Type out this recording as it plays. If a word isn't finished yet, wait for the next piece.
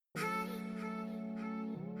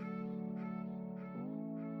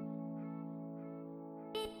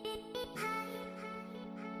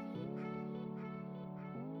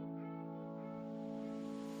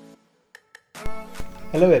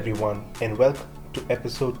Hello, everyone, and welcome to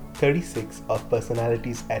episode 36 of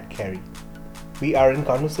Personalities at Carey. We are in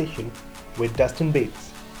conversation with Dustin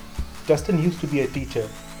Bates. Dustin used to be a teacher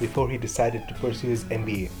before he decided to pursue his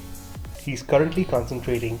MBA. He's currently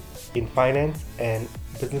concentrating in finance and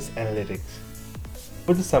business analytics.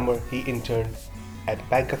 For the summer, he interned at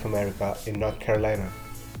Bank of America in North Carolina.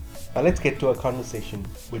 Now let's get to our conversation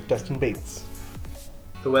with Dustin Bates.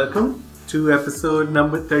 So welcome to episode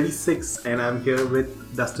number 36, and I'm here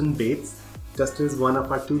with Dustin Bates. Dustin is one of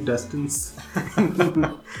our two Dustins. I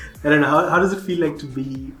don't know, how does it feel like to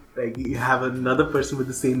be, like, you have another person with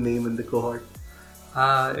the same name in the cohort?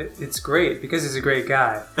 It's great because he's a great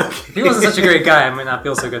guy. If he wasn't such a great guy, I might not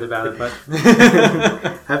feel so good about it, but...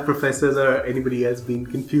 Have professors or anybody else been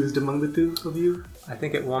confused among the two of you? I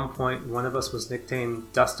think at one point, one of us was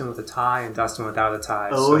nicknamed Dustin with a tie and Dustin without a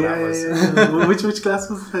tie. Oh, so yeah. which class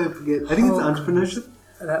was it? I forget. I think it's entrepreneurship.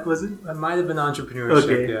 Was it? That might have been entrepreneurship,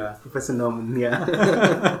 okay. Yeah. Professor Norman,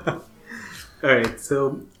 yeah. Alright,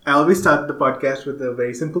 so I always start the podcast with a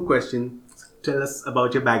very simple question. Tell us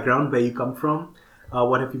about your background, where you come from,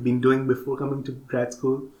 what have you been doing before coming to grad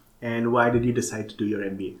school, and why did you decide to do your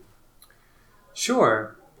MBA?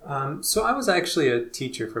 Sure. So I was actually a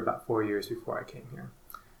teacher for about 4 years before I came here.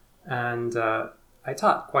 And I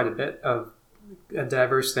taught quite a bit of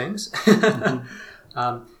diverse things.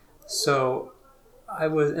 Mm-hmm. So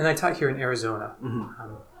I taught here in Arizona.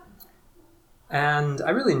 Mm-hmm. And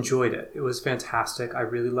I really enjoyed it. It was fantastic. I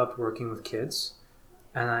really loved working with kids.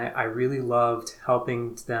 And I really loved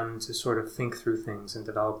helping them to sort of think through things and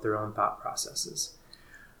develop their own thought processes.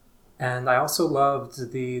 And I also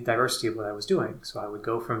loved the diversity of what I was doing. So I would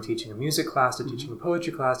go from teaching a music class to teaching a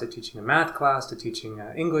poetry class to teaching a math class to teaching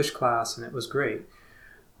an English class, and it was great.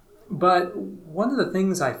 But one of the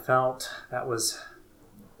things I felt that was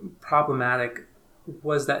problematic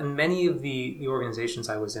was that in many of the organizations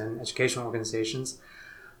I was in, educational organizations,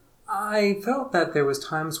 I felt that there was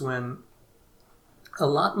times when a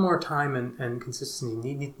lot more time and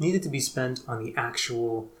consistency needed to be spent on the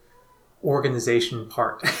actual organization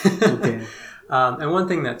part. Okay. And one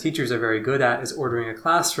thing that teachers are very good at is ordering a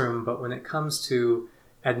classroom, but when it comes to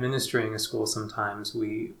administering a school, sometimes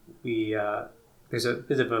we there's a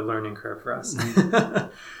bit of a learning curve for us.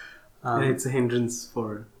 Mm-hmm. And it's a hindrance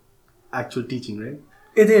for actual teaching, right?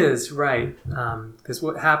 It is, right. Because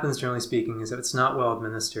what happens, generally speaking, is if it's not well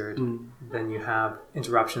administered, then you have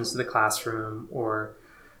interruptions to the classroom, or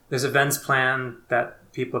there's events planned that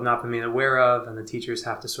people have not been made aware of, and the teachers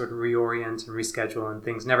have to sort of reorient and reschedule, and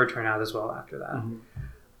things never turn out as well after that.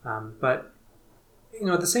 Mm-hmm. But,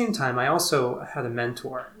 at the same time, I also had a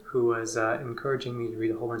mentor who was encouraging me to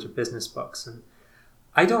read a whole bunch of business books. And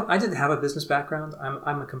I didn't have a business background.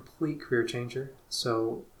 I'm a complete career changer.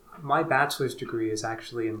 So my bachelor's degree is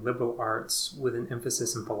actually in liberal arts with an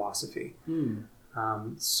emphasis in philosophy.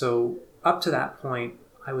 So up to that point,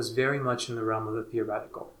 I was very much in the realm of the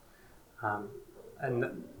theoretical.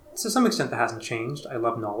 And to some extent, that hasn't changed. I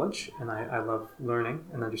love knowledge, and I love learning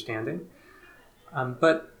and understanding.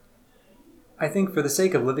 But I think for the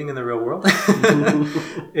sake of living in the real world,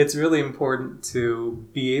 it's really important to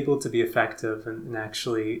be able to be effective in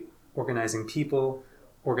actually organizing people,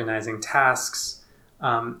 organizing tasks,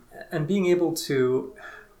 and being able to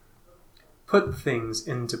put things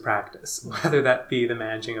into practice, whether that be the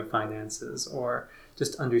managing of finances or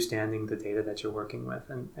just understanding the data that you're working with,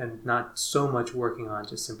 and not so much working on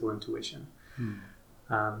just simple intuition.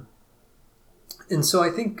 And so I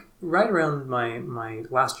think right around my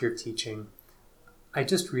last year of teaching, I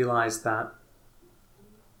just realized that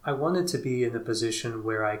I wanted to be in a position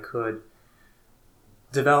where I could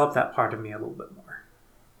develop that part of me a little bit more.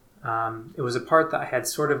 It was a part that I had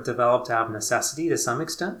sort of developed out of necessity to some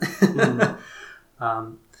extent.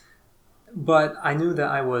 But I knew that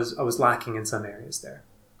I was lacking in some areas there.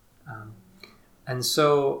 And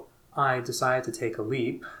so I decided to take a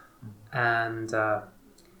leap, and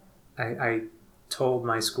I told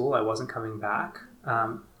my school I wasn't coming back,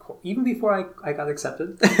 even before I got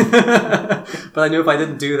accepted. But I knew if I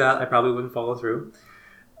didn't do that, I probably wouldn't follow through.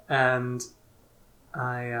 And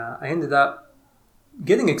I ended up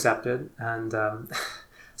getting accepted, and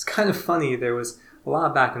it's kind of funny. There was a lot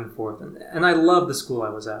of back and forth, and I loved the school I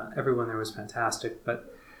was at. Everyone there was fantastic,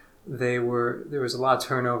 but there was a lot of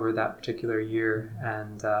turnover that particular year,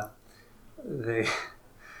 and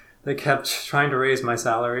they kept trying to raise my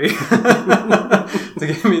salary to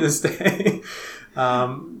get me to stay.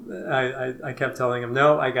 I kept telling them,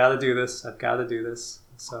 no, I got to do this. I've got to do this.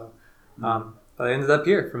 So, but I ended up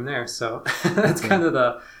here from there. So that's kind of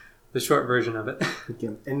the short version of it.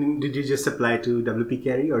 Okay. And did you just apply to WP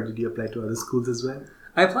Carey, or did you apply to other schools as well?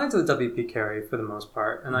 I applied to the WP Carey for the most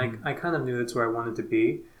part, and I kind of knew that's where I wanted to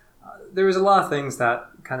be. There was a lot of things that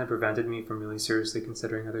kind of prevented me from really seriously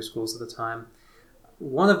considering other schools at the time.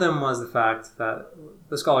 One of them was the fact that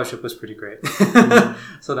the scholarship was pretty great.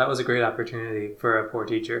 So that was a great opportunity for a poor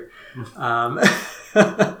teacher. And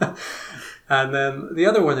then the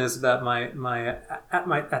other one is that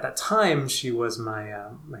at that time, she was my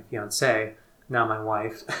fiancée, now my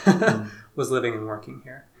wife, was living and working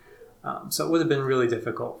here. So it would have been really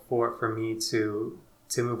difficult for me to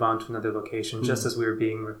move on to another location just as we were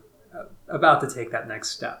being about to take that next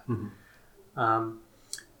step.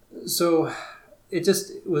 So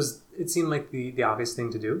it seemed like the obvious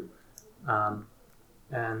thing to do. So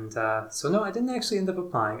no, I didn't actually end up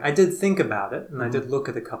applying. I did think about it, and I did look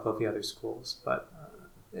at a couple of the other schools, but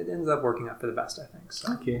it ended up working out for the best, I think.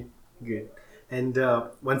 So. Okay, good. And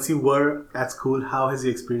once you were at school, how has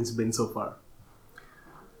your experience been so far?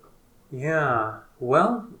 Yeah,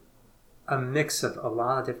 well, a mix of a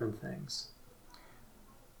lot of different things.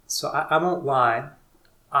 So I won't lie,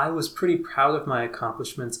 I was pretty proud of my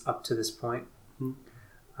accomplishments up to this point.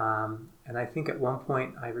 And I think at one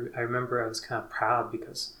point, I remember I was kind of proud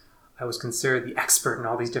because I was considered the expert in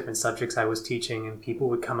all these different subjects I was teaching, and people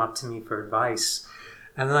would come up to me for advice.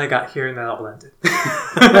 And then I got here and that all ended.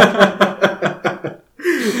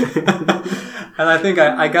 And I think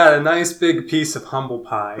I got a nice big piece of humble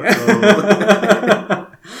pie.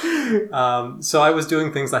 So I was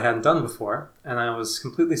doing things I hadn't done before, and I was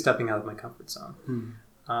completely stepping out of my comfort zone.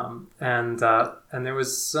 And there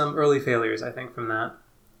was some early failures, I think, from that,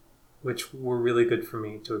 which were really good for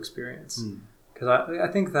me to experience. Because I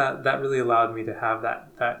think that really allowed me to have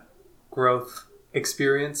that growth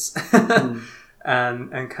experience and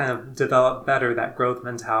kind of develop better that growth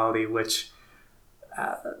mentality, which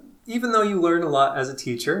even though you learn a lot as a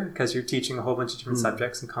teacher, because you're teaching a whole bunch of different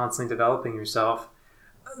subjects and constantly developing yourself,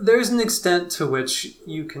 there's an extent to which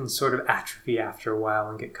you can sort of atrophy after a while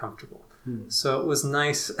and get comfortable. So it was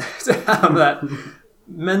nice to have that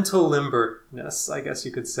mental limberness, I guess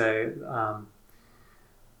you could say.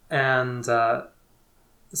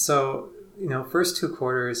 So, first 2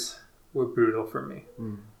 quarters were brutal for me.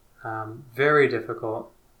 Very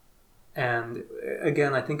difficult. And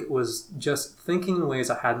again, I think it was just thinking in ways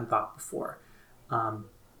I hadn't thought before.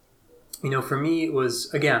 For me, it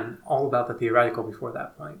was, again, all about the theoretical before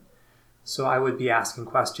that point. So I would be asking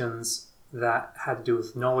questions that had to do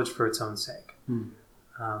with knowledge for its own sake.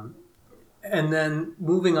 And then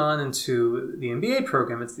moving on into the MBA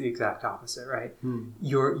program, it's the exact opposite, right?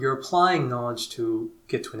 You're applying knowledge to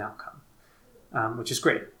get to an outcome, which is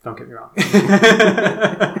great. Don't get me wrong.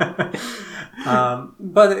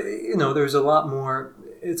 But there's a lot more.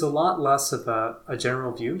 It's a lot less of a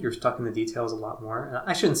general view. You're stuck in the details a lot more. And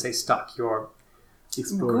I shouldn't say stuck. You're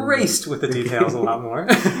graced with the details a lot more.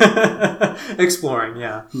 Exploring,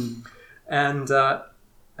 yeah. And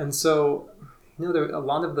so there are a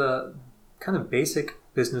lot of the kind of basic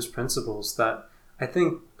business principles that I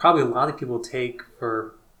think probably a lot of people take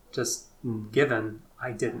for just given.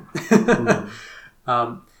 I didn't.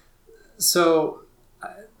 So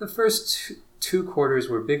the first two quarters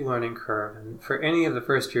were a big learning curve, and for any of the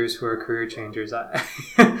first years who are career changers,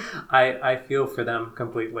 I feel for them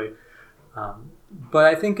completely. But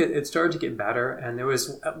I think it started to get better, and there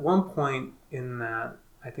was at one point in that,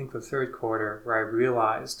 I think the 3rd quarter, where I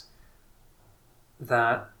realized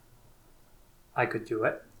that I could do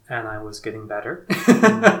it, and I was getting better,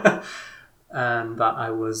 and that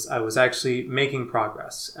I was actually making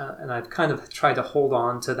progress. And I've kind of tried to hold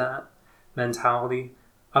on to that mentality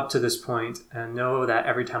up to this point, and know that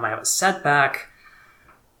every time I have a setback,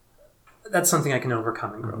 that's something I can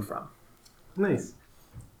overcome and grow from. Nice.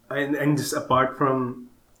 And just apart from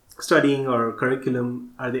studying or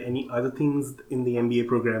curriculum, are there any other things in the MBA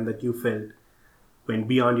program that you felt went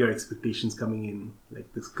beyond your expectations coming in?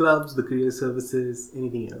 Like the clubs, the career services,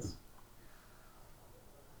 anything else?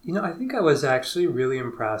 I think I was actually really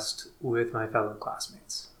impressed with my fellow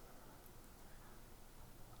classmates.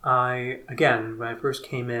 Again, when I first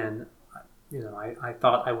came in, I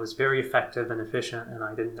thought I was very effective and efficient, and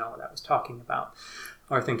I didn't know what I was talking about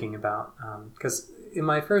or thinking about. Because in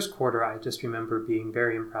my 1st quarter, I just remember being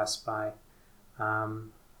very impressed by,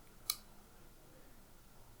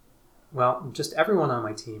 just everyone on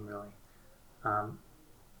my team, really. And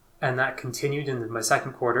that continued into my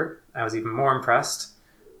 2nd quarter. I was even more impressed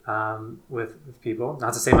with people.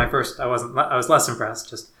 Not to say I was less impressed,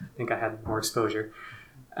 just I think I had more exposure.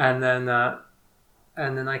 And then I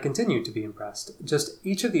continued to be impressed. Just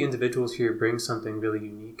each of the individuals here brings something really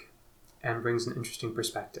unique and brings an interesting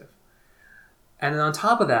perspective. And then on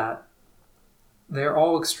top of that, they're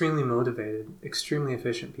all extremely motivated, extremely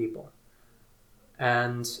efficient people.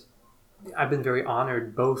 And I've been very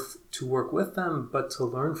honored both to work with them, but to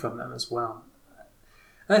learn from them as well.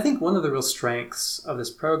 And I think one of the real strengths of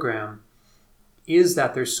this program is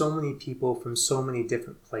that there's so many people from so many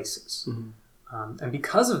different places. And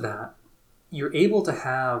because of that, you're able to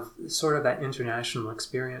have sort of that international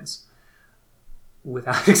experience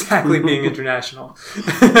without exactly being international.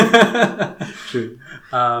 True.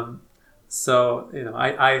 So,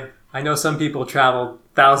 I know some people traveled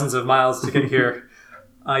thousands of miles to get here.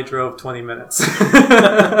 I drove 20 minutes.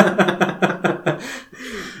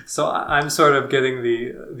 So I'm sort of getting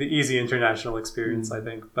the easy international experience, I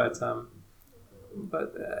think. But I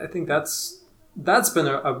think that's been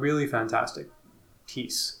a really fantastic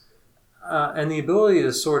piece. And the ability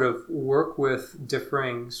to sort of work with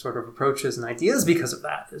differing sort of approaches and ideas because of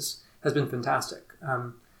that has been fantastic.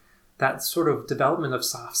 That sort of development of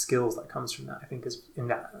soft skills that comes from that, I think, is in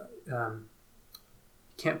that.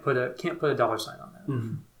 Can't put a dollar sign on that.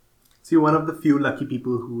 So you're one of the few lucky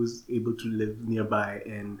people who's able to live nearby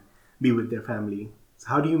and be with their family. So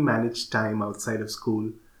how do you manage time outside of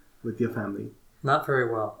school with your family? Not very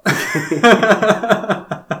well.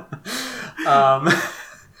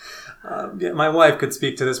 My wife could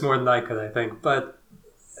speak to this more than I could, I think. But,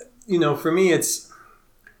 for me, that's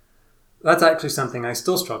actually something I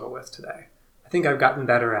still struggle with today. I think I've gotten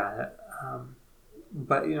better at it.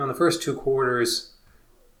 But, in the first 2 quarters,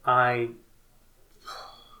 I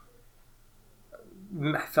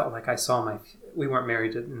felt like I saw we weren't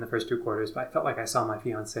married in the first 2 quarters, but I felt like I saw my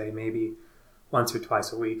fiance maybe once or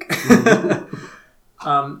twice a week.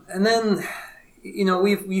 And then,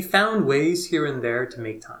 we found ways here and there to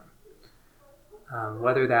make time.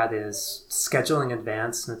 Whether that is scheduling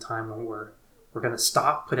advance in a time when we're going to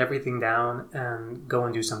stop, put everything down, and go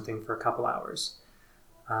and do something for a couple hours.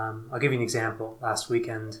 I'll give you an example. Last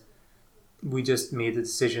weekend, we just made the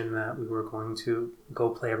decision that we were going to go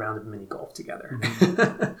play a round of mini golf together.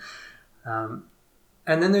 And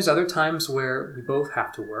then there's other times where we both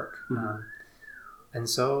have to work. And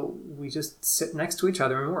so we just sit next to each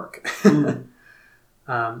other and work.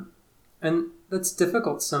 And that's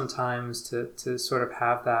difficult sometimes to sort of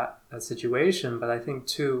have that situation. But I think,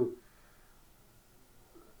 too,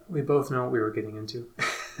 we both know what we were getting into.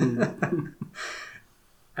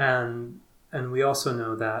 And we also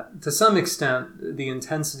know that, to some extent, the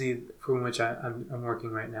intensity from which I'm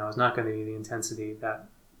working right now is not going to be the intensity that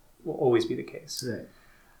will always be the case. Right.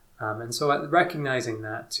 And so recognizing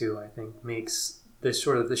that, too, I think makes this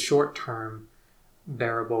sort of the short term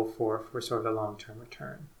bearable for sort of a long-term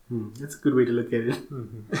return. That's a good way to look at it.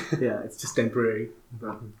 Yeah, it's just temporary.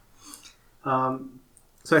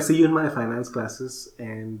 So I see you in my finance classes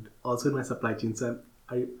and also in my supply chain. So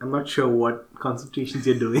I'm not sure what concentrations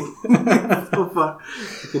you're doing so far.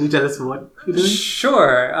 Can you tell us what you're doing?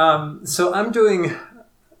 Sure. So I'm doing,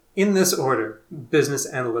 in this order, business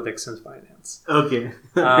analytics and finance. Okay.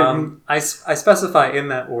 I specify in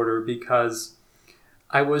that order because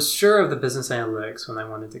I was sure of the business analytics when I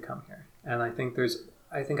wanted to come here. And I think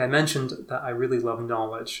I mentioned that I really love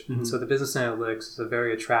knowledge. And so the business analytics is a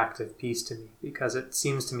very attractive piece to me because it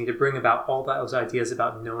seems to me to bring about all those ideas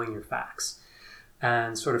about knowing your facts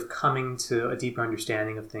and sort of coming to a deeper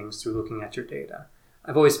understanding of things through looking at your data.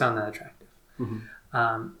 I've always found that attractive.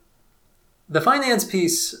 The finance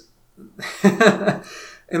piece,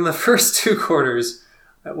 in the first 2 quarters,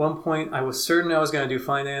 at one point I was certain I was going to do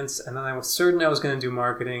finance, and then I was certain I was going to do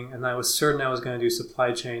marketing, and I was certain I was going to do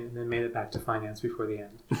supply chain, and then made it back to finance before the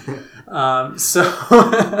end. So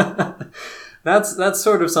that's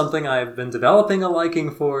sort of something I've been developing a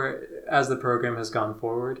liking for as the program has gone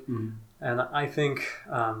forward. And I think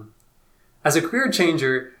as a career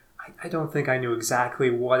changer, I don't think I knew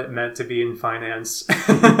exactly what it meant to be in finance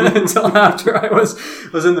until after I was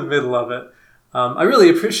in the middle of it. I really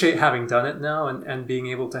appreciate having done it now and being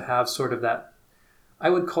able to have sort of that,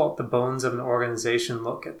 I would call it the bones of an organization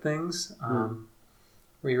look at things,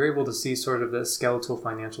 where you're able to see sort of the skeletal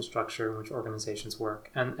financial structure in which organizations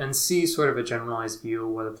work and see sort of a generalized view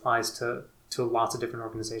of what applies to lots of different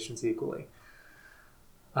organizations equally.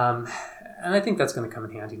 And I think that's going to come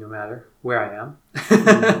in handy no matter where I am.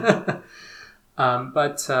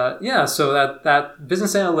 So that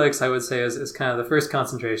business analytics, I would say, is kind of the first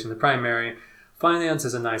concentration, the primary. Finance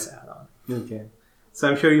is a nice add-on. Okay. So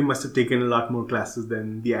I'm sure you must have taken a lot more classes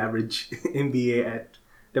than the average MBA at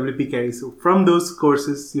WP Carey. So from those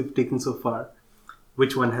courses you've taken so far,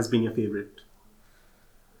 which one has been your favorite?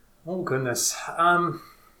 Oh, goodness. I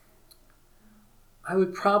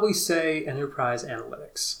would probably say enterprise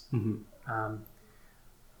analytics.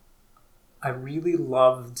 I really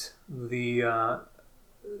loved the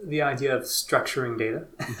idea of structuring data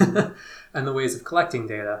and the ways of collecting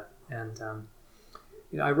data. And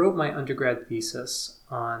I wrote my undergrad thesis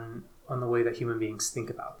on the way that human beings think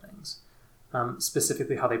about things,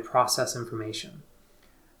 specifically how they process information.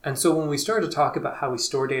 And so when we started to talk about how we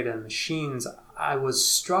store data in machines, I was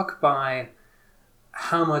struck by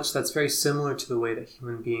how much that's very similar to the way that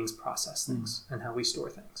human beings process things and how we store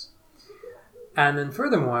things. And then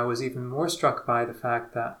furthermore, I was even more struck by the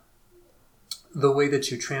fact that the way that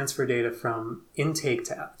you transfer data from intake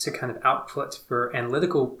to kind of output for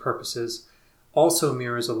analytical purposes also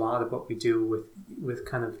mirrors a lot of what we do with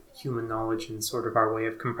kind of human knowledge and sort of our way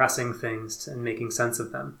of compressing things and making sense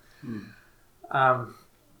of them.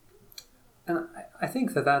 And I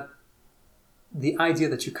think that the idea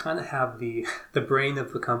that you kind of have the brain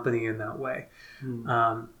of the company in that way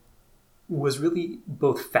was really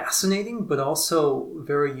both fascinating, but also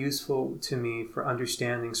very useful to me for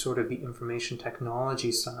understanding sort of the information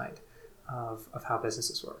technology side of how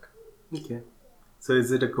businesses work. Okay. So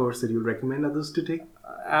is it a course that you recommend others to take?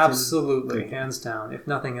 Absolutely, hands down. If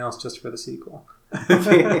nothing else, just for the sequel.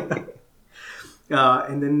 Okay.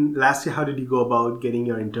 And then lastly, how did you go about getting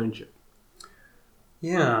your internship?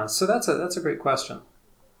 Yeah, so that's a great question.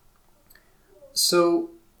 So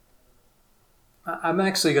I'm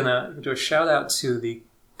actually going to do a shout out to the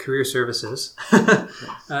Career Services.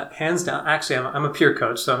 Hands down. Actually, I'm a peer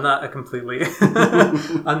coach, so I'm not a completely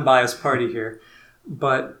unbiased party here.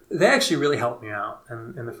 But they actually really helped me out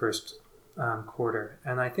in the first quarter.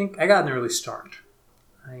 And I think I got an early start.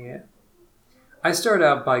 I started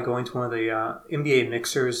out by going to one of the MBA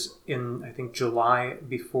mixers in, I think, July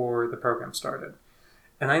before the program started.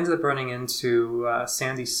 And I ended up running into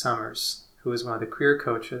Sandy Summers, who was one of the career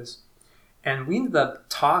coaches. And we ended up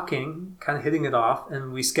talking, kind of hitting it off,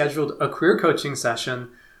 and we scheduled a career coaching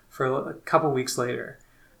session for a couple weeks later.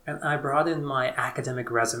 And I brought in my academic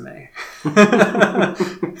resume.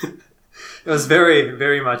 It was very,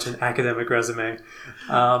 very much an academic resume.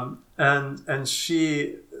 And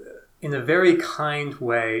she, in a very kind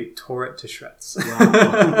way, tore it to shreds.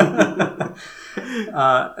 Wow.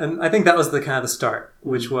 And I think that was the kind of the start,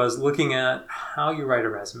 which was looking at how you write a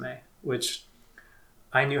resume, which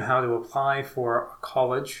I knew how to apply for a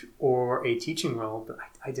college or a teaching role, but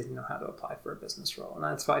I didn't know how to apply for a business role. And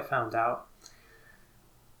that's what I found out.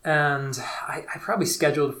 And I probably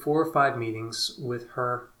scheduled 4 or 5 meetings with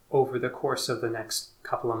her over the course of the next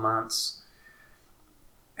couple of months.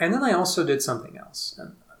 And then I also did something else.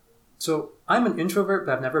 And so I'm an introvert,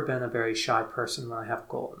 but I've never been a very shy person when I have a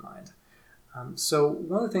goal in mind. So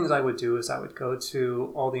one of the things I would do is I would go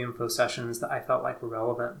to all the info sessions that I felt like were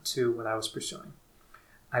relevant to what I was pursuing.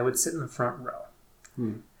 I would sit in the front row.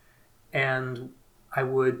 And I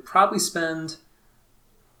would probably spend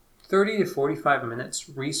 30 to 45 minutes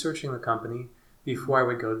researching the company before I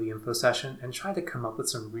would go to the info session and try to come up with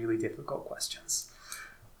some really difficult questions.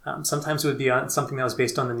 Sometimes it would be on something that was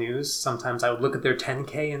based on the news. Sometimes I would look at their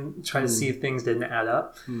 10K and try to see if things didn't add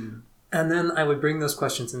up. And then I would bring those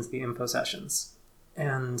questions into the info sessions.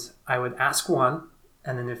 And I would ask one,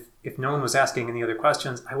 and then if no one was asking any other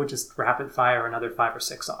questions, I would just rapid fire another 5 or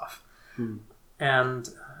 6 off. And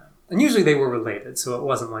usually they were related, so it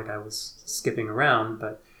wasn't like I was skipping around,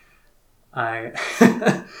 but I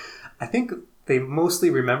think they mostly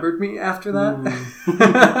remembered me after that.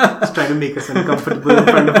 Just trying to make us uncomfortable in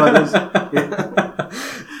front of others.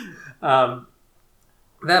 Yeah.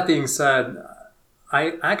 That being said,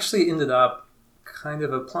 I actually ended up kind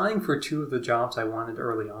of applying for 2 of the jobs I wanted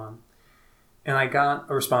early on. And I got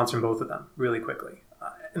a response from both of them really quickly.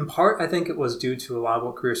 In part, I think it was due to a lot of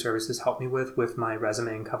what Career Services helped me with my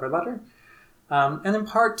resume and cover letter. And in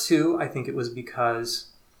part, too, I think it was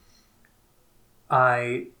because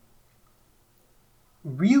I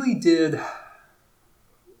really did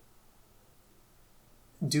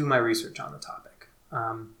do my research on the topic.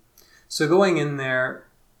 So going in there,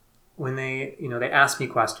 when they asked me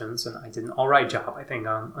questions, and I did an all right job, I think,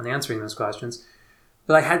 on answering those questions,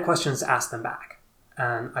 but I had questions to ask them back.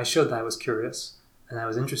 And I showed that I was curious and I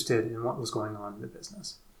was interested in what was going on in the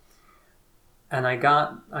business. And I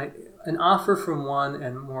got an offer from one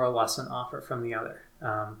and more or less an offer from the other.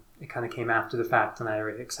 It kind of came after the fact, and I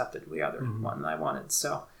already accepted the other one that I wanted.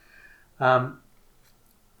 So, and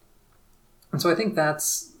so I think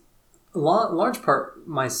that's a large part.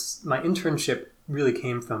 My internship really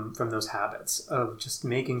came from those habits of just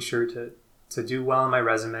making sure to do well on my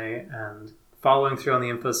resume and following through on the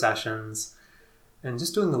info sessions and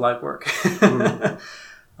just doing the legwork.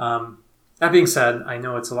 That being said, I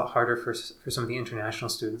know it's a lot harder for some of the international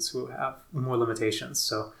students who have more limitations.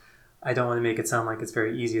 So I don't want to make it sound like it's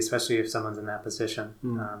very easy, especially if someone's in that position.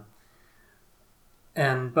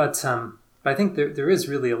 But I think there is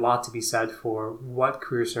really a lot to be said for what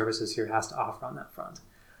career services here has to offer on that front.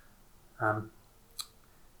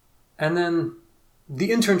 And then the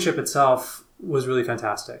internship itself was really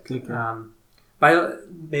fantastic. Okay.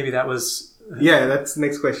 Maybe that was... Yeah, that's the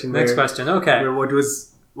next question. Next question, okay. What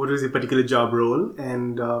was your particular job role,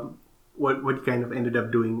 and what you kind of ended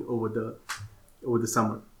up doing over the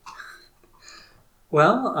summer?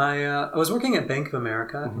 Well, I was working at Bank of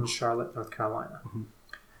America in Charlotte, North Carolina.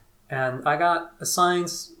 And I got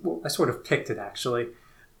assigned, I sort of picked it actually,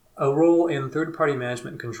 a role in third-party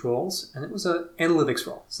management and controls, and it was an analytics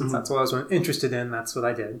role. Since that's what I was interested in, that's what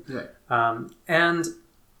I did. Right. And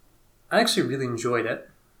I actually really enjoyed it.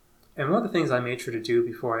 And one of the things I made sure to do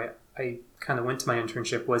before I kind of went to my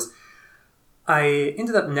internship was I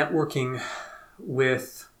ended up networking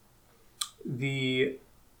with the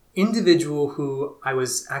individual who I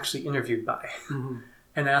was actually interviewed by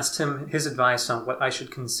and asked him his advice on what I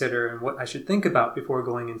should consider and what I should think about before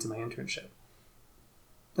going into my internship.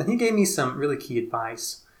 And he gave me some really key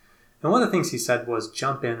advice. And one of the things he said was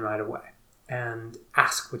jump in right away and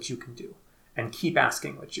ask what you can do and keep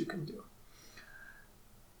asking what you can do.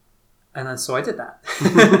 And then so I did that.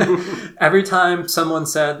 Every time someone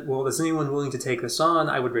said, well, is anyone willing to take this on?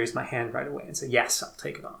 I would raise my hand right away and say, yes, I'll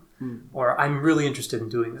take it on. Or I'm really interested in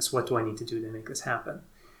doing this. What do I need to do to make this happen?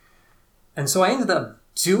 And so I ended up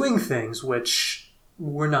doing things which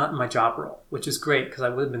were not in my job role, which is great because I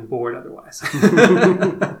would have been bored otherwise.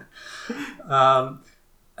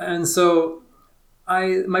 And so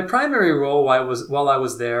my primary role while I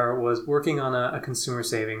was there was working on a consumer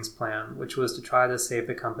savings plan, which was to try to save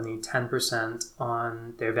the company 10%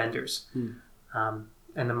 on their vendors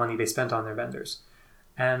and the money they spent on their vendors.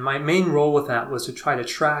 And my main role with that was to try to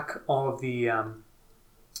track all of the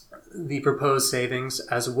proposed savings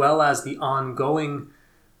as well as the ongoing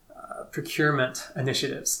procurement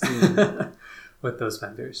initiatives with those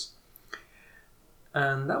vendors.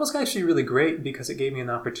 And that was actually really great because it gave me an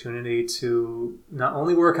opportunity to not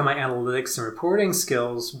only work on my analytics and reporting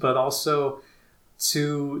skills, but also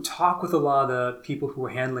to talk with a lot of people who were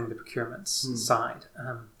handling the procurement side.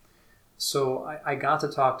 So I got to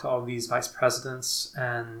talk to all these vice presidents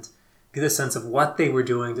and get a sense of what they were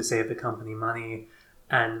doing to save the company money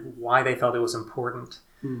and why they felt it was important.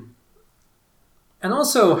 And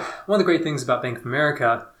also, one of the great things about Bank of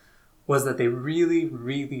America was that they really,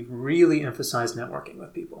 really, really emphasized networking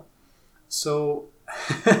with people. So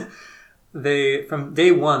from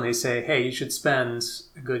day one, they say, hey, you should spend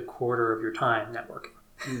a good quarter of your time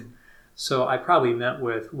networking. So I probably met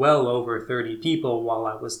with well over 30 people while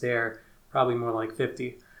I was there, probably more like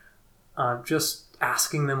 50, just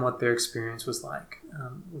asking them what their experience was like,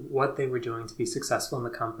 what they were doing to be successful in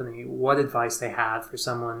the company, what advice they had for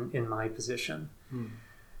someone in my position.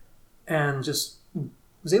 And just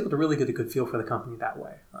was able to really get a good feel for the company that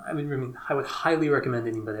way. I mean, I would highly recommend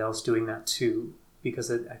anybody else doing that too,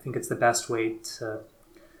 because I think it's the best way to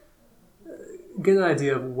get an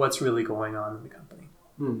idea of what's really going on in the company.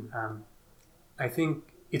 I think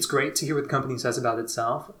it's great to hear what the company says about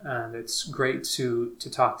itself, and it's great to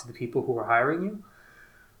talk to the people who are hiring you.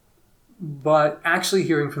 But actually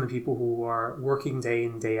hearing from the people who are working day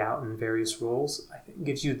in, day out in various roles, I think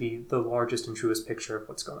gives you the largest and truest picture of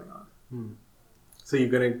what's going on. So you're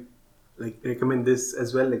going to recommend this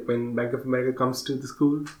as well? Like when Bank of America comes to the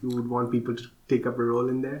school, you would want people to take up a role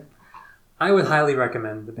in there? I would highly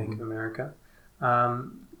recommend the Bank of America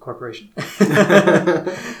Corporation.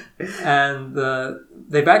 And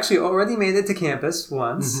they've actually already made it to campus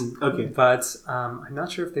once. Okay. But I'm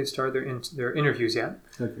not sure if they've started their interviews yet.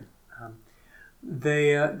 Okay.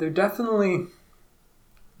 They're definitely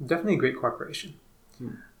a great corporation.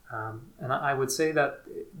 And I would say that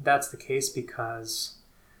that's the case because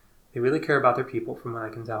they really care about their people, from what I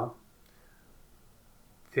can tell.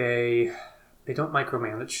 They don't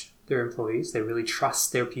micromanage their employees. They really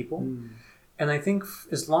trust their people. And I think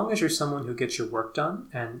as long as you're someone who gets your work done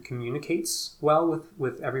and communicates well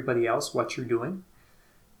with everybody else what you're doing,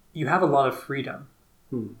 you have a lot of freedom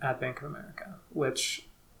at Bank of America, which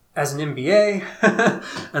as an MBA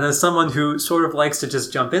and as someone who sort of likes to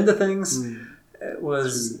just jump into things, it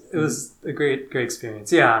was a great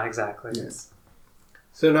experience. Yeah, exactly. Yes.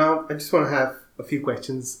 So now I just want to have a few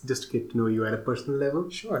questions just to get to know you at a personal level.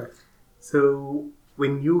 Sure. So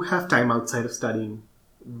when you have time outside of studying,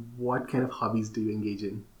 what kind of hobbies do you engage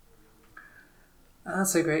in?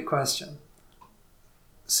 That's a great question.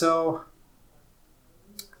 So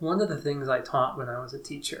one of the things I taught when I was a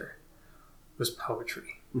teacher was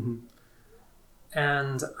poetry.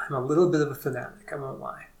 And I'm a little bit of a fanatic, I won't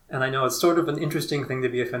lie. And I know it's sort of an interesting thing to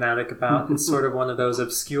be a fanatic about. It's sort of one of those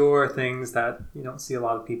obscure things that you don't see a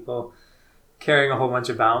lot of people caring a whole bunch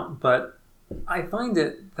about. But I find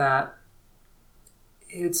it that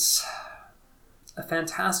it's a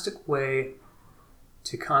fantastic way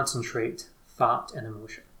to concentrate thought and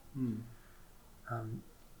emotion.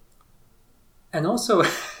 And also,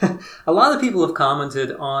 a lot of people have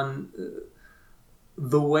commented on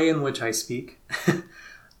the way in which I speak.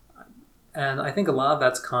 And I think a lot of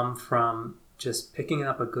that's come from just picking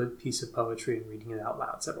up a good piece of poetry and reading it out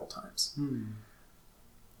loud several times.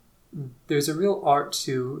 There's a real art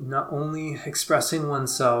to not only expressing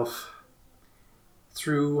oneself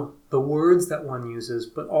through the words that one uses,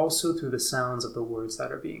 but also through the sounds of the words that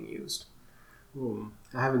are being used.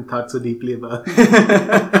 I haven't thought so deeply about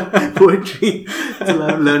poetry. It's a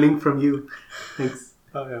lot of learning from you. Thanks.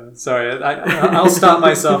 Oh yeah, sorry. I'll stop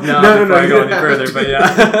myself now before I go any further. But yeah.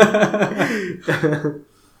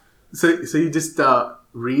 So you just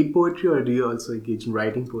read poetry, or do you also engage in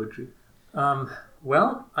writing poetry?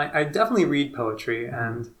 Well, I definitely read poetry,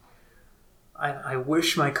 and I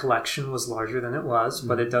wish my collection was larger than it was,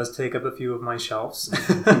 but it does take up a few of my shelves.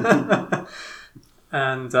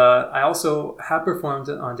 And I also have performed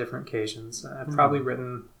it on different occasions. I've probably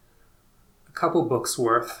written a couple books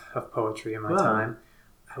worth of poetry in my time.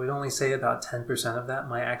 I would only say about 10% of that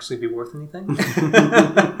might actually be worth anything.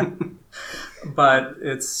 But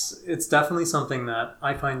it's definitely something that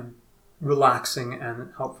I find relaxing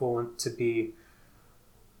and helpful to be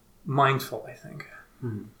mindful, I think.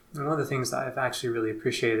 And one of the things that I've actually really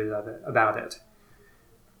appreciated about it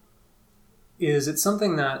is it's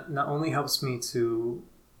something that not only helps me to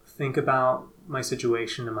think about my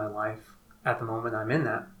situation in my life at the moment I'm in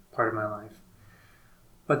that part of my life,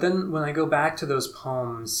 but then when I go back to those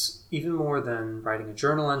poems, even more than writing a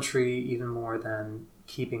journal entry, even more than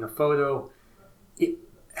keeping a photo, it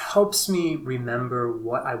helps me remember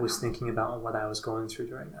what I was thinking about and what I was going through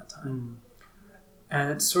during that time.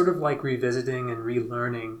 And it's sort of like revisiting and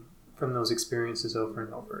relearning from those experiences over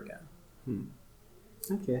and over again.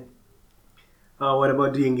 Okay. What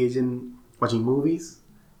about, do you engage in watching movies?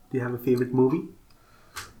 Do you have a favorite movie?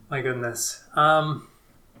 My goodness. I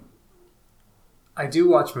do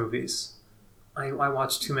watch movies. I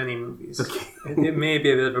watch too many movies. Okay. It may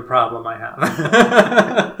be a bit of a problem I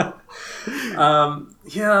have.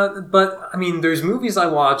 Yeah, but I mean, there's movies I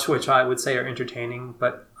watch which I would say are entertaining,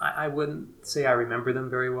 but I wouldn't say I remember them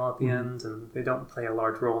very well at the end, and they don't play a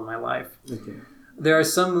large role in my life. Okay. There are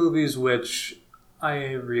some movies which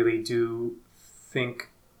I really do think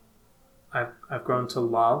I've grown to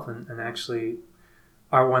love and actually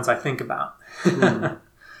are ones I think about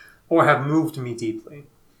or have moved me deeply.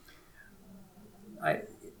 It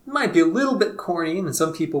might be a little bit corny, and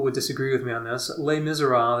some people would disagree with me on this. Les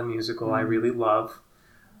Miserables, the musical, I really love.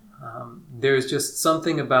 There's just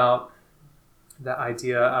something about the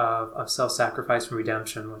idea of self-sacrifice and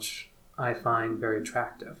redemption, which I find very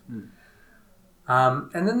attractive.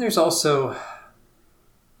 And then there's also...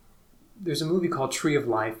 There's a movie called Tree of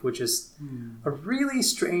Life, which is a really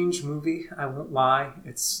strange movie. I won't lie.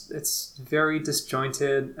 It's very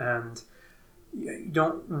disjointed, and you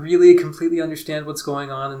don't really completely understand what's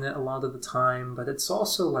going on in it a lot of the time. But it's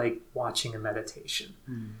also like watching a meditation.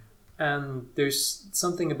 And there's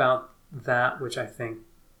something about that which I think,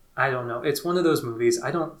 I don't know. It's one of those movies.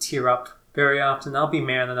 I don't tear up very often. I'll be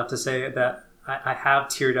man enough to say that I have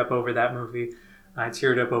teared up over that movie. I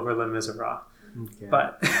teared up over Les Miserables. Okay.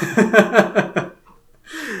 But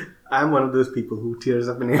I'm one of those people who tears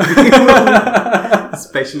up in every movie,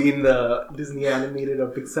 especially in the Disney animated or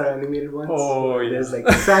Pixar animated ones. Oh, yeah. There's like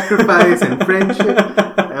sacrifice and friendship.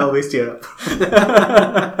 I always tear up.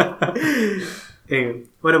 Anyway,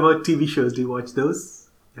 what about TV shows? Do you watch those?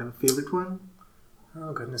 You have a favorite one?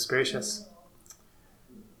 Oh, goodness gracious.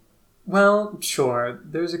 Well, sure.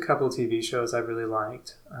 There's a couple TV shows I really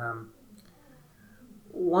liked.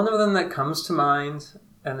 One of them that comes to mind,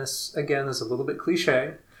 and this, again, is a little bit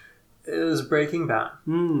cliche, is Breaking Bad.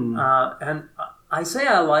 And I say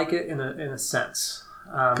I like it in a sense.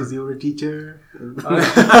 Because you were a teacher?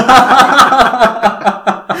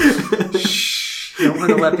 Shh! You don't want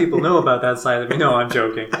to let people know about that side of me. No, I'm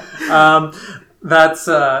joking.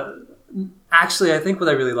 Actually, I think what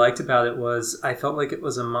I really liked about it was I felt like it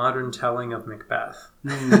was a modern telling of Macbeth.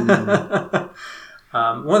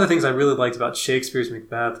 One of the things I really liked about Shakespeare's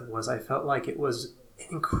Macbeth was I felt like it was an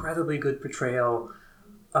incredibly good portrayal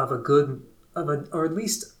of or at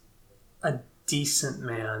least a decent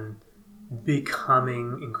man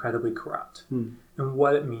becoming incredibly corrupt and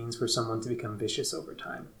what it means for someone to become vicious over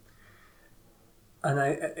time.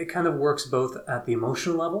 it kind of works both at the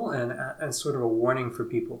emotional level and as sort of a warning for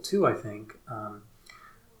people too, I think.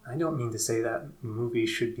 I don't mean to say that movies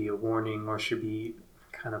should be a warning or should be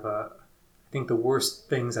kind of a... I think the worst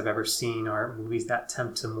things I've ever seen are movies that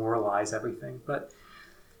attempt to moralize everything. But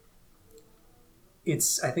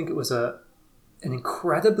I think it was an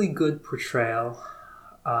incredibly good portrayal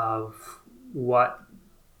of what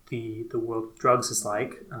the world of drugs is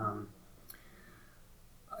like.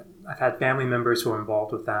 I've had family members who are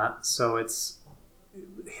involved with that, so it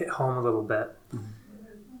hit home a little bit. Mm-hmm.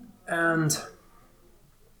 And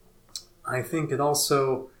I think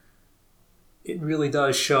it really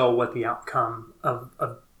does show what the outcome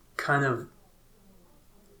of kind of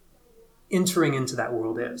entering into that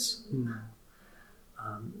world is. Mm-hmm.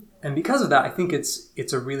 And because of that, I think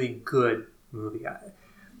it's a really good movie.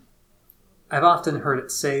 I've often heard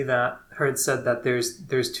it said that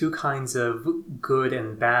there's two kinds of good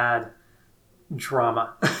and bad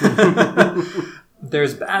drama.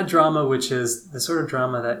 There's bad drama, which is the sort of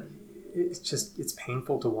drama that it's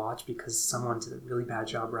painful to watch because someone did a really bad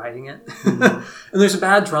job writing it. Mm-hmm. And there's a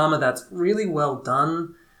bad drama that's really well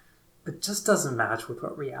done, but just doesn't match with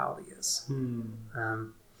what reality is.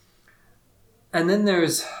 Mm. And then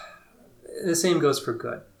the same goes for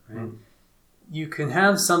good, right? Mm. You can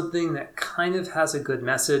have something that kind of has a good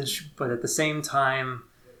message, but at the same time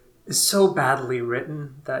is so badly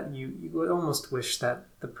written that you would almost wish that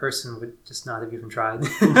the person would just not have even tried.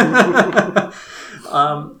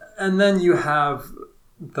 And then you have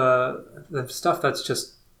the stuff that's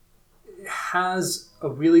just has a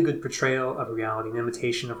really good portrayal of reality, an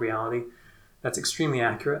imitation of reality that's extremely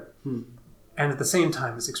accurate. Hmm. And at the same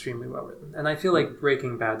time is extremely well written. And I feel like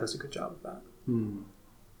Breaking Bad does a good job of that. Hmm.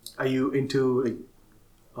 Are you into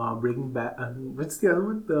Breaking Bad? What's the other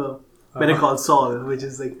one? The Better Call Saul, which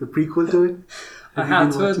is like the prequel to it. I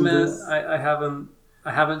have to admit, I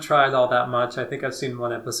haven't tried all that much. I think I've seen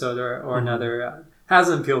one episode or another.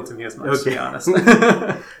 Hasn't appealed to me as much, to be honest.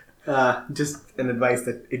 Just an advice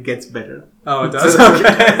that it gets better. Oh, it does?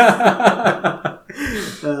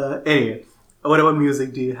 Okay. Anyway, what about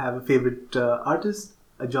music? Do you have a favorite artist?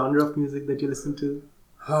 A genre of music that you listen to?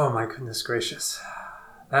 Oh, my goodness gracious.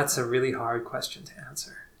 That's a really hard question to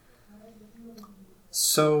answer.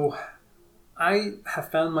 So, I have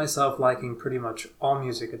found myself liking pretty much all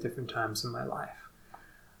music at different times in my life.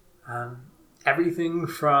 Everything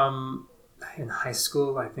from in high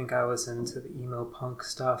school, I think I was into the emo punk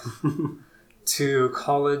stuff, to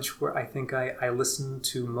college where I think I listened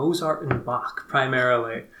to Mozart and Bach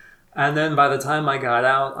primarily. And then by the time I got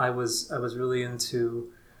out, I was really into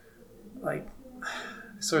like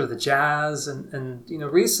sort of the jazz and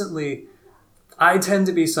recently I tend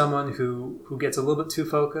to be someone who gets a little bit too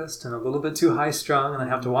focused and a little bit too high strung, and I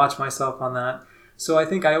have to watch myself on that. So I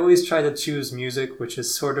think I always try to choose music which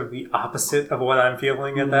is sort of the opposite of what I'm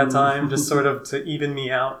feeling at that time, just sort of to even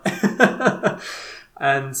me out.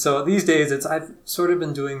 And so these days I've sort of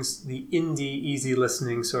been doing the indie easy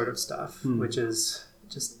listening sort of stuff, which is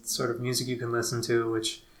just sort of music you can listen to,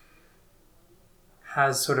 which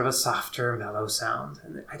has sort of a softer, mellow sound.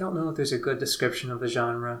 And I don't know if there's a good description of the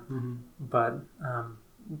genre, but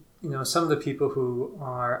some of the people who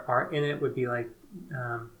are in it would be like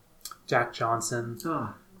Jack Johnson.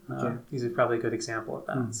 Oh, okay. He's probably a good example of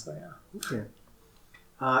that. So yeah. Okay.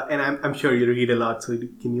 And I'm sure you read a lot. So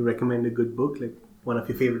can you recommend a good book, like one of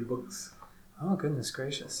your favorite books? Oh goodness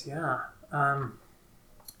gracious, yeah.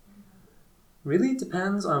 Really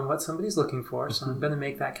depends on what somebody's looking for. So I'm going to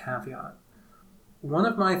make that caveat. One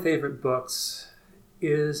of my favorite books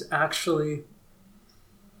is actually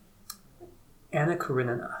Anna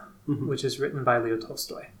Karenina, which is written by Leo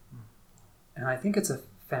Tolstoy. And I think it's a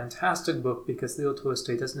fantastic book because Leo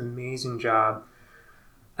Tolstoy does an amazing job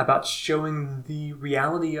about showing the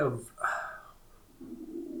reality of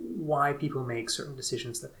why people make certain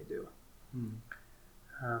decisions that they do.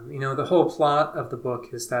 The whole plot of the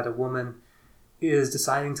book is that a woman is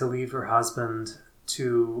deciding to leave her husband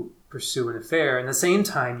to pursue an affair. And at the same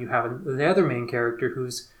time, you have the other main character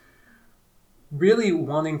who's really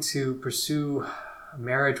wanting to pursue a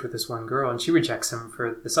marriage with this one girl, and she rejects him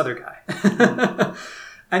for this other guy.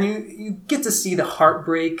 And you get to see the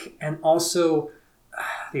heartbreak and also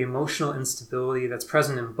the emotional instability that's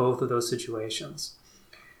present in both of those situations.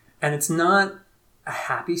 And it's not a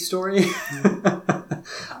happy story,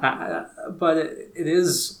 but it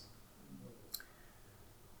is...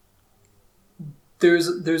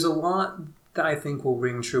 There's a lot that I think will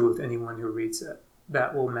ring true with anyone who reads it,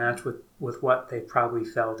 that will match with what they probably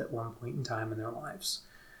felt at one point in time in their lives.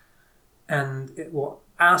 And it will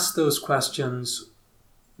ask those questions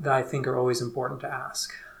that I think are always important to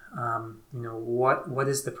ask. What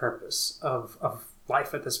is the purpose of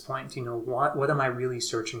life at this point? What am I really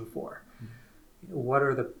searching for? What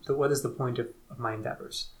is the point of my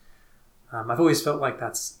endeavors? I've always felt like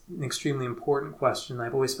that's an extremely important question.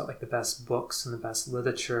 I've always felt like the best books and the best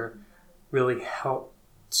literature really help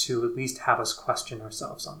to at least have us question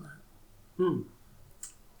ourselves on that.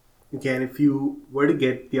 Again, if you were to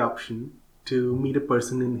get the option to meet a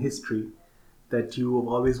person in history that you have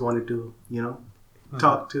always wanted to,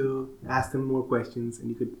 talk to, ask them more questions, and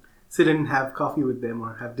you could sit and have coffee with them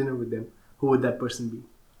or have dinner with them, who would that person be?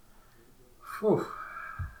 Whew.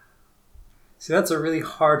 See, that's a really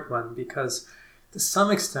hard one because to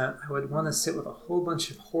some extent I would want to sit with a whole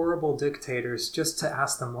bunch of horrible dictators just to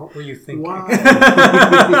ask them, what were you thinking? Wow.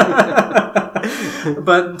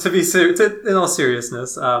 But to be in all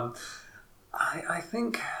seriousness, I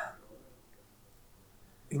think,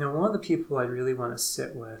 one of the people I really want to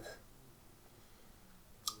sit with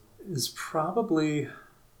is probably,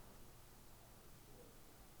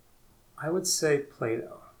 I would say,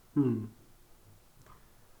 Plato.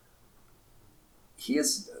 He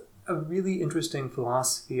has a really interesting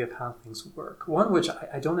philosophy of how things work. One which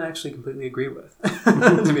I don't actually completely agree with,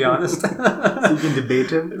 to be honest. So you can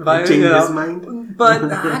debate him and change his mind?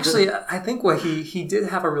 But actually, I think what he did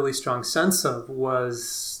have a really strong sense of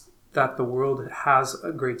was that the world has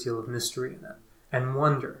a great deal of mystery in it and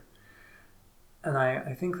wonder. And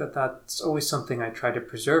I think that that's always something I try to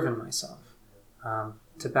preserve in myself,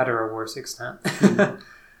 to better or worse extent.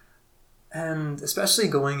 And especially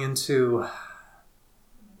going into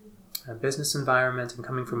a business environment and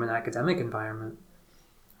coming from an academic environment,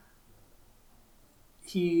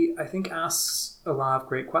 he, I think, asks a lot of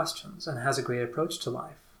great questions and has a great approach to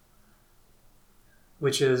life,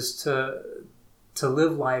 which is to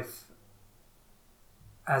live life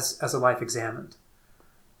as a life examined.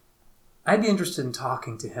 I'd be interested in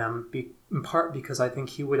talking to him, in part because I think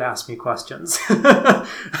he would ask me questions.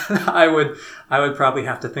 I would probably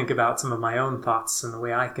have to think about some of my own thoughts and the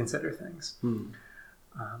way I consider things. And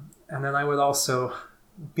then I would also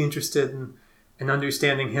be interested in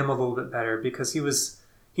understanding him a little bit better, because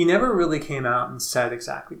he never really came out and said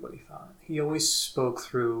exactly what he thought. He always spoke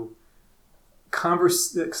through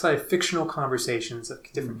fictional conversations of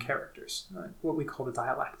different characters, what we call the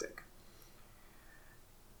dialectic.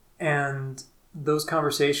 And those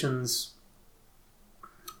conversations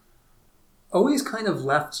always kind of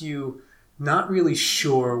left you not really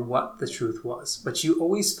sure what the truth was, but you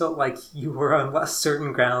always felt like you were on less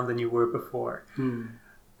certain ground than you were before. And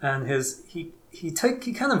he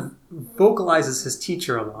kind of vocalizes his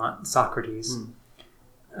teacher a lot, Socrates.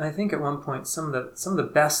 And I think at one point some of the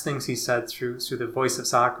best things he said through the voice of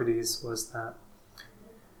Socrates was that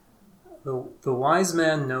the wise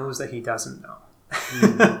man knows that he doesn't know.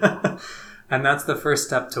 And that's the first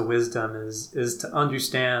step to wisdom, is to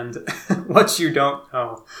understand what you don't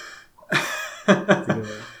know.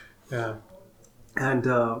 Yeah. And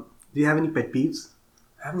do you have any pet peeves?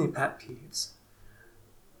 I have any pet peeves?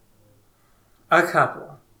 A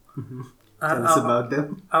couple. Tell us about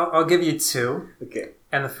them. I'll give you two. Okay.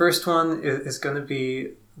 And the first one is going to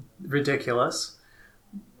be ridiculous,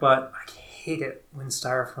 but I hate it when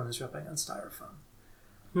styrofoam is rubbing on styrofoam.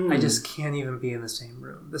 I just can't even be in the same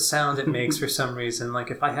room. The sound it makes for some reason, like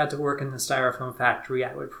if I had to work in the styrofoam factory,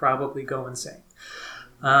 I would probably go insane.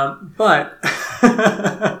 But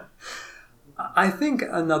I think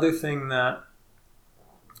another thing that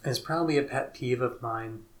is probably a pet peeve of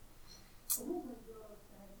mine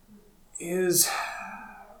is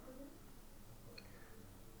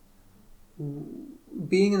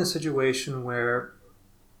being in a situation where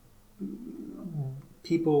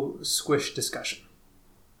people squish discussion.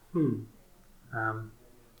 And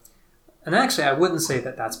actually, I wouldn't say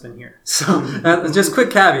that that's been here. So, just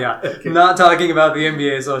quick caveat: okay. Not talking about the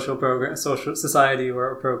MBA social society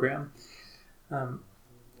or program.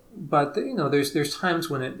 But there's times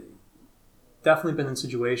when it definitely been in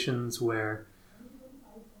situations where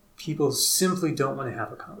people simply don't want to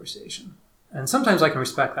have a conversation, and sometimes I can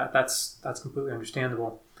respect that. That's completely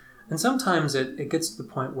understandable. And sometimes it gets to the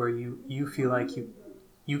point where you feel like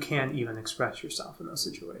you can't even express yourself in those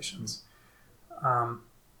situations.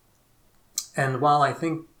 And while I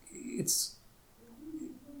think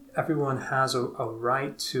everyone has a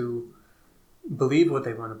right to believe what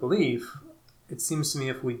they want to believe, it seems to me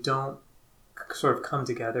if we don't sort of come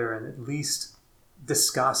together and at least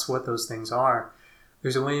discuss what those things are,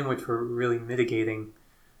 there's a way in which we're really mitigating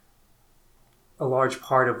a large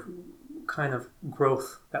part of kind of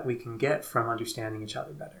growth that we can get from understanding each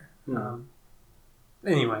other better.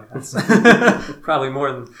 Anyway, that's probably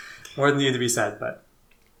more than needed to be said, but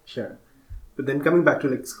sure. But then coming back to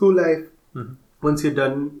like school life, Mhm. once you're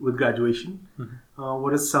done with graduation, Mhm.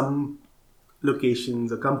 what are some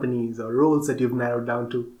locations or companies or roles that you've narrowed down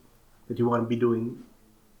to that you want to be doing?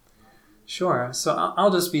 Sure. So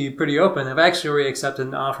I'll just be pretty open. I've actually already accepted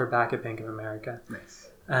an offer back at Bank of America. Nice.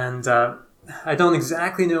 And I don't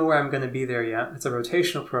exactly know where I'm going to be there yet. It's a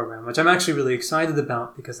rotational program, which I'm actually really excited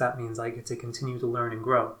about because that means I get to continue to learn and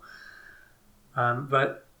grow.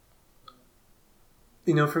 But,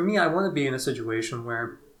 for me, I want to be in a situation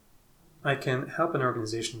where I can help an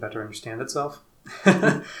organization better understand itself.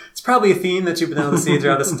 It's probably a theme that you've been able to see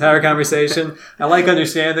throughout this entire conversation. I like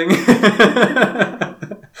understanding.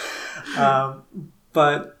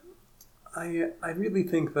 But I really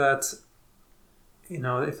think that,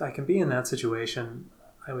 if I can be in that situation,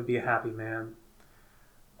 I would be a happy man.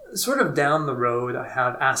 Sort of down the road, I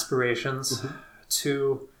have aspirations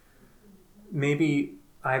to maybe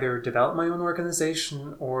either develop my own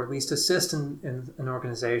organization or at least assist in an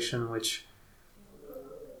organization which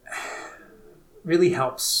really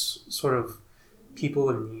helps sort of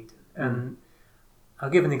people in need. And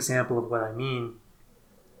I'll give an example of what I mean.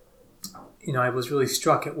 I was really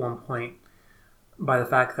struck at one point by the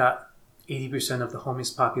fact that 80% of the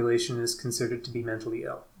homeless population is considered to be mentally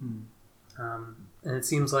ill. And it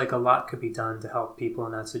seems like a lot could be done to help people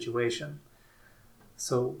in that situation.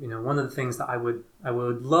 So, one of the things that I would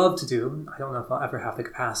love to do, I don't know if I'll ever have the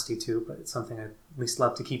capacity to, but it's something I at least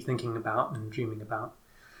love to keep thinking about and dreaming about,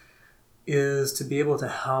 is to be able to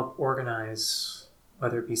help organize,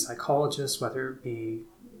 whether it be psychologists, whether it be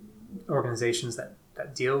organizations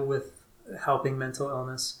that deal with helping mental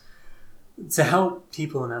illness, to help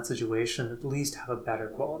people in that situation at least have a better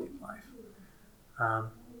quality of life.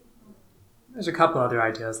 There's a couple other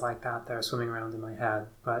ideas like that are swimming around in my head,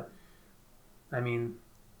 but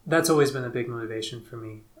that's always been a big motivation for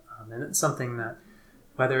me. And it's something that,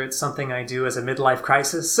 whether it's something I do as a midlife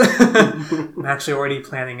crisis, I'm actually already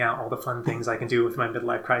planning out all the fun things I can do with my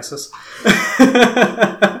midlife crisis.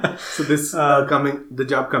 So this the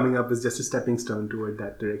job coming up is just a stepping stone toward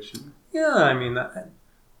that direction. Yeah,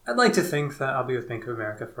 I'd like to think that I'll be with Bank of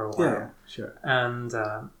America for a while. Yeah, sure. And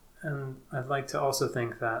I'd like to also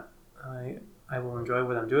think that I will enjoy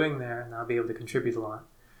what I'm doing there and I'll be able to contribute a lot.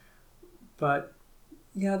 But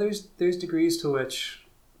yeah, there's degrees to which,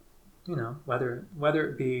 whether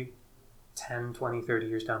it be 10, 20, 30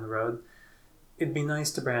 years down the road, it'd be nice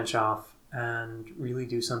to branch off and really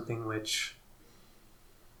do something which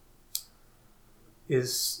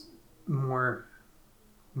is more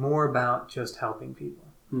about just helping people.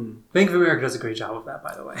 Bank of America does a great job of that,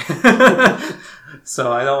 by the way.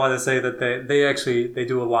 So I don't want to say that they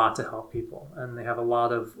do a lot to help people, and they have a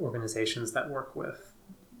lot of organizations that work with,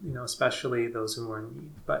 especially those who are in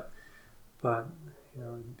need. But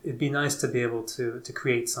it'd be nice to be able to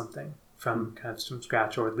create something from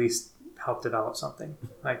scratch, or at least help develop something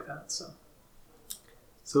like that.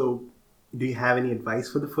 So do you have any advice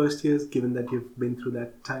for the first years, given that you've been through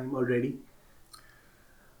that time already?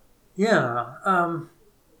 Yeah.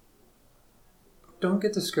 Don't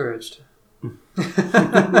get discouraged.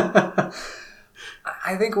 I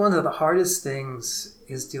think one of the hardest things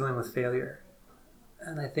is dealing with failure.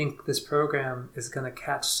 And I think this program is going to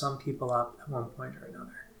catch some people up at one point or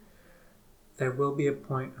another. There will be a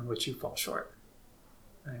point in which you fall short.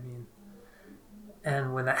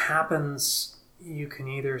 And when that happens, you can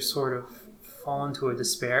either sort of fall into a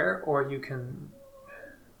despair, or you can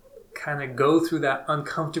kind of go through that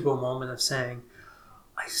uncomfortable moment of saying,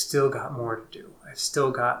 I still got more to do. I've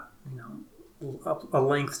still got, a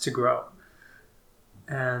length to grow.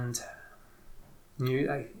 And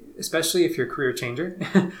especially if you're a career changer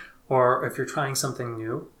or if you're trying something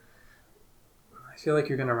new, I feel like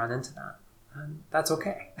you're going to run into that. And that's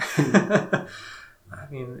okay.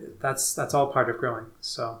 That's all part of growing.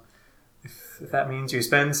 So if that means you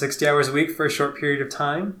spend 60 hours a week for a short period of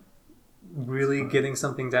time, really getting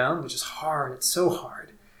something down, which is hard. It's so hard.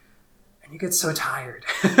 You get so tired.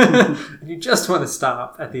 You just want to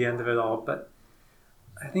stop at the end of it all. But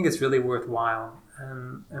I think it's really worthwhile.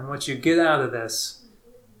 And what you get out of this,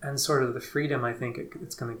 and sort of the freedom I think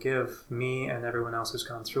it's going to give me and everyone else who's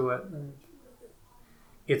gone through it,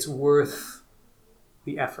 it's worth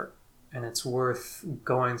the effort. And it's worth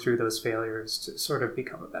going through those failures to sort of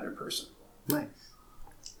become a better person. Nice.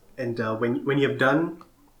 And when you have done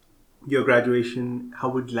your graduation, how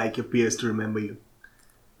would you like your peers to remember you?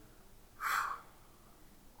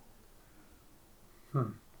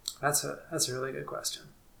 That's a really good question.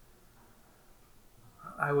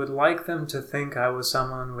 I would like them to think I was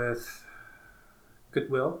someone with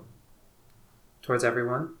goodwill towards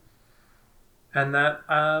everyone, and that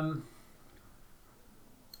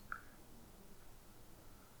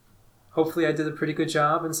hopefully I did a pretty good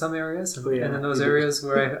job in some areas, and, and in those you areas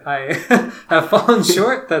where I have fallen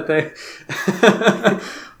short, that they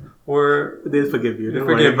or they'll forgive you. Don't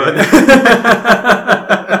forgive worry me. about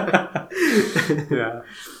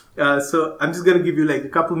Yeah. So I'm just going to give you like a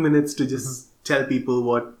couple minutes to just tell people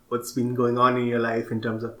what's been going on in your life in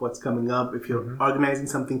terms of what's coming up. If you're organizing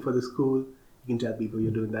something for the school, you can tell people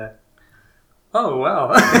you're doing that. Oh,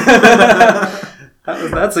 wow.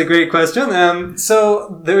 That's a great question.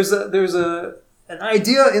 So there's an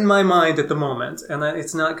idea in my mind at the moment, and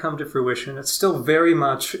it's not come to fruition. It's still very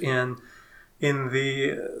much in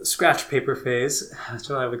the scratch paper phase. That's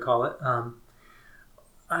what I would call it.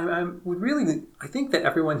 I think that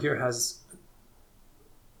everyone here has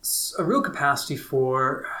a real capacity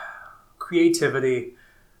for creativity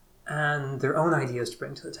and their own ideas to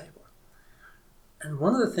bring to the table. And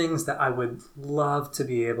one of the things that I would love to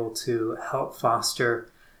be able to help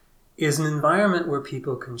foster is an environment where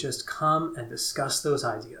people can just come and discuss those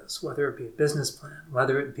ideas, whether it be a business plan,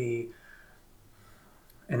 whether it be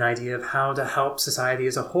an idea of how to help society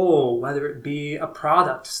as a whole, whether it be a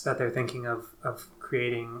product that they're thinking of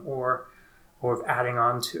creating or of adding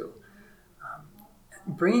on to.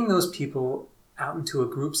 Bringing those people out into a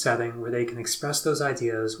group setting where they can express those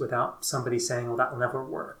ideas without somebody saying, well, that will never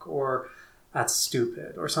work, or that's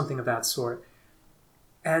stupid, or something of that sort.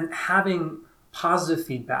 And having positive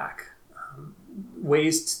feedback,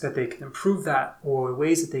 ways that they can improve that, or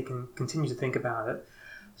ways that they can continue to think about it,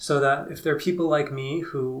 so that if there are people like me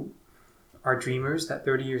who are dreamers that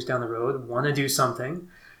 30 years down the road want to do something,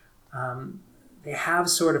 they have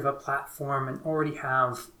sort of a platform and already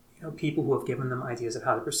have people who have given them ideas of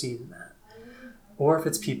how to proceed in that. Or if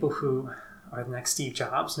it's people who are the next Steve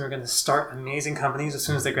Jobs and are going to start amazing companies as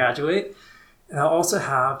soon as they graduate, they'll also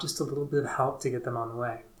have just a little bit of help to get them on the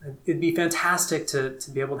way. It'd be fantastic to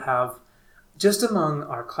be able to have, just among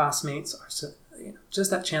our classmates,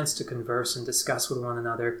 just that chance to converse and discuss with one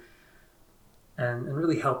another and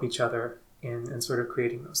really help each other in sort of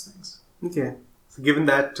creating those things. Okay. So given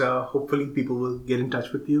that, hopefully people will get in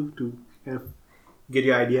touch with you to kind of get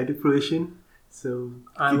your idea to fruition. So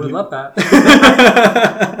I would love that.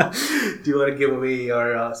 Do you want to give away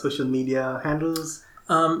your social media handles?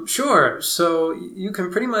 Sure. So you can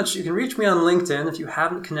reach me on LinkedIn if you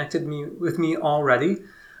haven't connected with me already.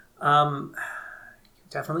 You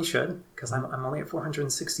definitely should, because I'm only at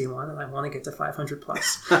 461 and I want to get to 500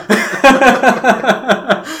 plus.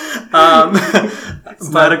 It's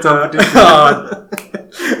not a competition.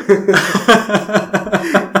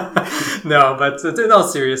 No, but in all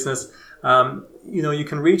seriousness, you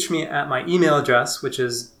can reach me at my email address, which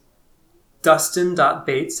is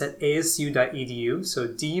dustin.bates@asu.edu. So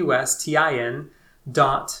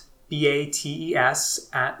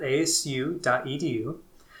DUSTIN.BATES@asu.edu.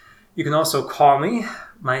 You can also call me.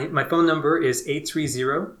 My phone number is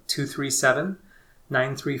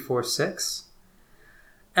 830-237-9346.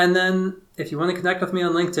 And then if you want to connect with me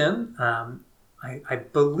on LinkedIn, I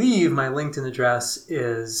believe my LinkedIn address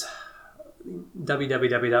is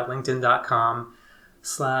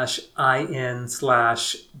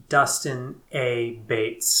www.linkedin.com/in/Dustin A.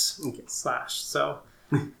 Bates / So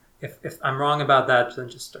if I'm wrong about that, then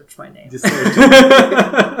just search my name. Just search.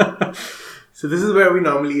 So this is where we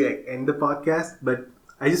normally end the podcast, but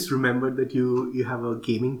I just remembered that you have a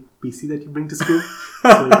gaming PC that you bring to school.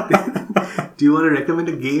 So, do you want to recommend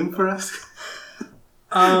a game for us?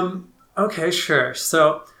 Okay, sure.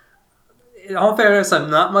 So, in all fairness, I'm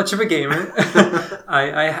not much of a gamer.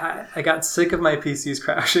 I got sick of my PCs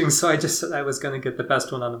crashing, so I just said I was going to get the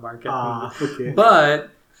best one on the market. Okay.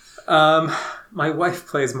 But my wife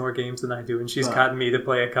plays more games than I do, and she's gotten me to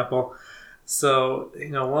play a couple. So,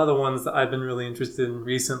 one of the ones that I've been really interested in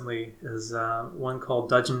recently is one called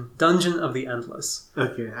Dungeon of the Endless.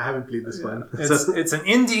 Okay, I haven't played this one. It's an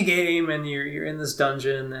indie game, and you're in this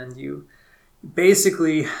dungeon, and you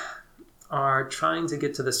basically are trying to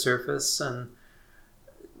get to the surface. And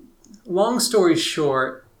long story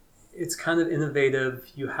short, it's kind of innovative.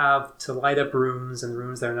 You have to light up rooms, and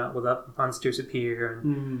rooms that are not lit up, monsters appear,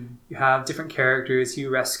 and you have different characters you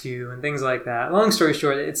rescue and things like that. Long story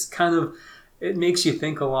short, it makes you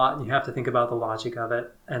think a lot, and you have to think about the logic of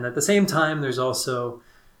it. And at the same time, there's also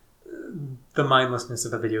the mindlessness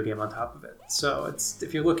of a video game on top of it. So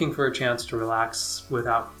if you're looking for a chance to relax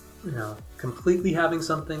without, completely having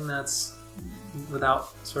something that's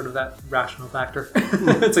without sort of that rational factor,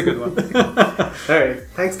 it's a good one. All right.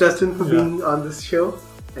 Thanks, Dustin, for being on this show.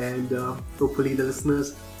 And hopefully the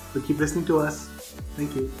listeners will keep listening to us.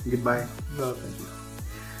 Thank you. Goodbye. No, thank you.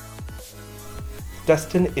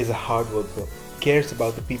 Dustin is a hard worker, cares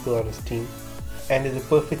about the people on his team, and is a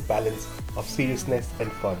perfect balance of seriousness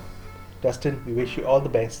and fun. Dustin, we wish you all the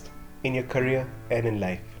best in your career and in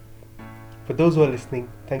life. For those who are listening,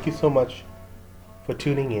 thank you so much for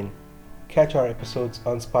tuning in. Catch our episodes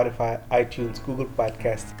on Spotify, iTunes, Google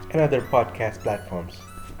Podcasts, and other podcast platforms.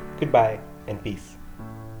 Goodbye and peace.